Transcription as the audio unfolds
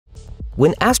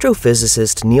When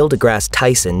astrophysicist Neil deGrasse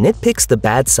Tyson nitpicks the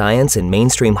bad science in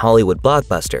mainstream Hollywood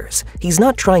blockbusters, he's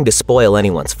not trying to spoil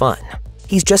anyone's fun.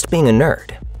 He's just being a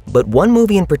nerd. But one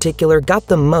movie in particular got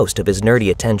the most of his nerdy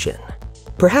attention.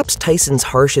 Perhaps Tyson's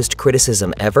harshest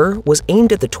criticism ever was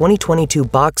aimed at the 2022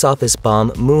 box office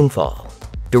bomb Moonfall.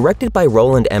 Directed by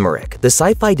Roland Emmerich, the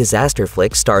sci-fi disaster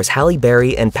flick stars Halle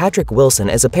Berry and Patrick Wilson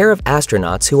as a pair of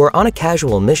astronauts who are on a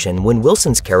casual mission when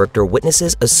Wilson's character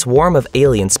witnesses a swarm of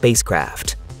alien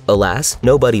spacecraft. Alas,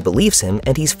 nobody believes him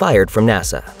and he's fired from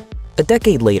NASA. A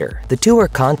decade later, the two are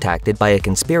contacted by a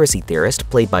conspiracy theorist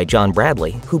played by John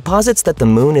Bradley who posits that the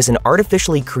moon is an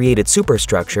artificially created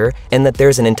superstructure and that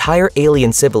there's an entire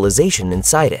alien civilization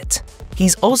inside it.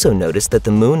 He's also noticed that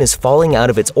the moon is falling out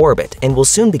of its orbit and will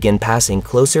soon begin passing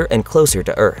closer and closer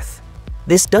to Earth.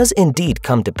 This does indeed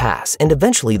come to pass, and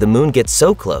eventually the moon gets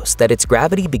so close that its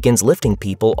gravity begins lifting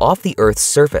people off the Earth's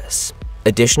surface.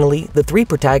 Additionally, the three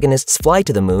protagonists fly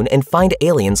to the moon and find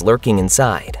aliens lurking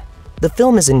inside. The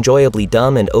film is enjoyably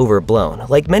dumb and overblown,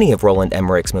 like many of Roland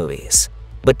Emmerich's movies.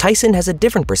 But Tyson has a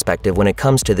different perspective when it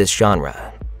comes to this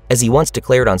genre. As he once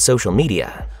declared on social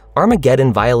media,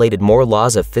 Armageddon violated more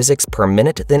laws of physics per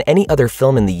minute than any other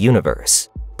film in the universe.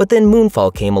 But then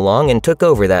Moonfall came along and took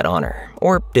over that honor,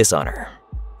 or dishonor.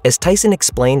 As Tyson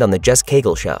explained on the Jess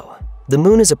Cagle Show, the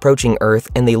moon is approaching Earth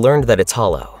and they learned that it's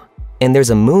hollow. And there's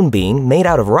a moon being made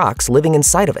out of rocks living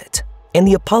inside of it. And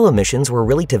the Apollo missions were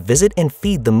really to visit and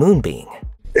feed the moon being.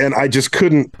 And I just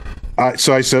couldn't,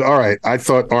 so I said, all right, I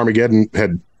thought Armageddon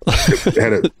had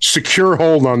a secure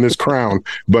hold on this crown,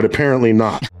 but apparently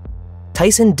not.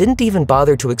 Tyson didn't even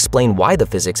bother to explain why the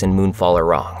physics in Moonfall are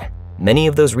wrong. Many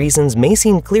of those reasons may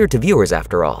seem clear to viewers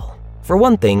after all. For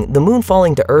one thing, the moon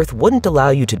falling to Earth wouldn't allow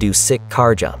you to do sick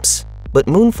car jumps. But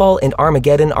Moonfall and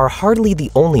Armageddon are hardly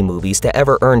the only movies to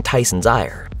ever earn Tyson's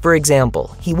ire. For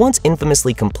example, he once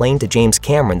infamously complained to James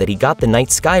Cameron that he got the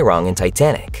night sky wrong in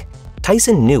Titanic.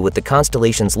 Tyson knew what the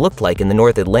constellations looked like in the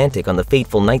North Atlantic on the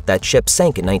fateful night that ship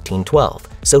sank in 1912,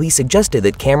 so he suggested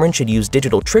that Cameron should use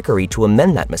digital trickery to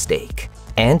amend that mistake.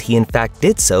 And he in fact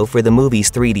did so for the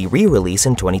movie's 3D re-release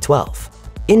in 2012.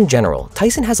 In general,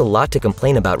 Tyson has a lot to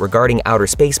complain about regarding outer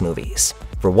space movies.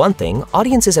 For one thing,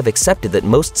 audiences have accepted that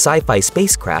most sci-fi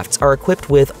spacecrafts are equipped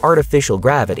with artificial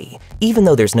gravity, even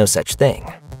though there's no such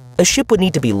thing. A ship would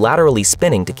need to be laterally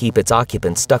spinning to keep its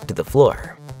occupants stuck to the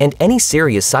floor. And any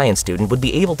serious science student would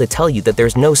be able to tell you that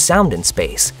there's no sound in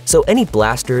space, so any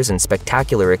blasters and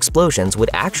spectacular explosions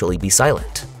would actually be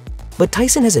silent. But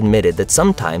Tyson has admitted that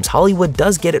sometimes Hollywood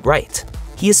does get it right.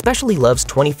 He especially loves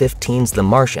 2015's The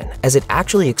Martian, as it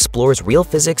actually explores real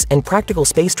physics and practical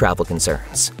space travel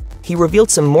concerns. He revealed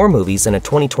some more movies in a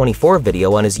 2024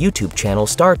 video on his YouTube channel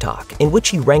Star Talk, in which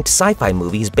he ranked sci-fi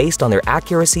movies based on their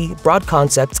accuracy, broad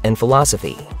concepts, and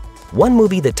philosophy. One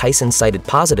movie that Tyson cited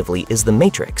positively is The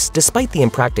Matrix, despite the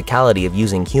impracticality of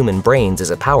using human brains as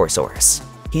a power source.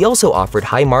 He also offered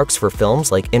high marks for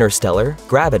films like Interstellar,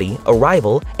 Gravity,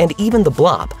 Arrival, and even The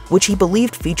Blob, which he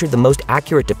believed featured the most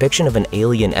accurate depiction of an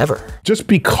alien ever. Just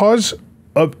because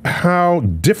of how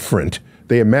different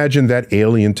they imagined that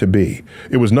alien to be.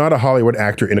 It was not a Hollywood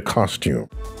actor in a costume.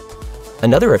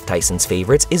 Another of Tyson's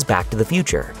favorites is Back to the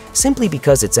Future, simply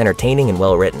because it's entertaining and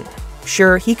well written.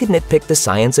 Sure, he could nitpick the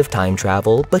science of time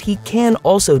travel, but he can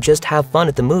also just have fun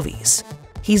at the movies.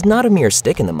 He's not a mere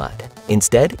stick in the mud.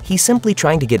 Instead, he's simply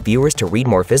trying to get viewers to read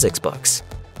more physics books.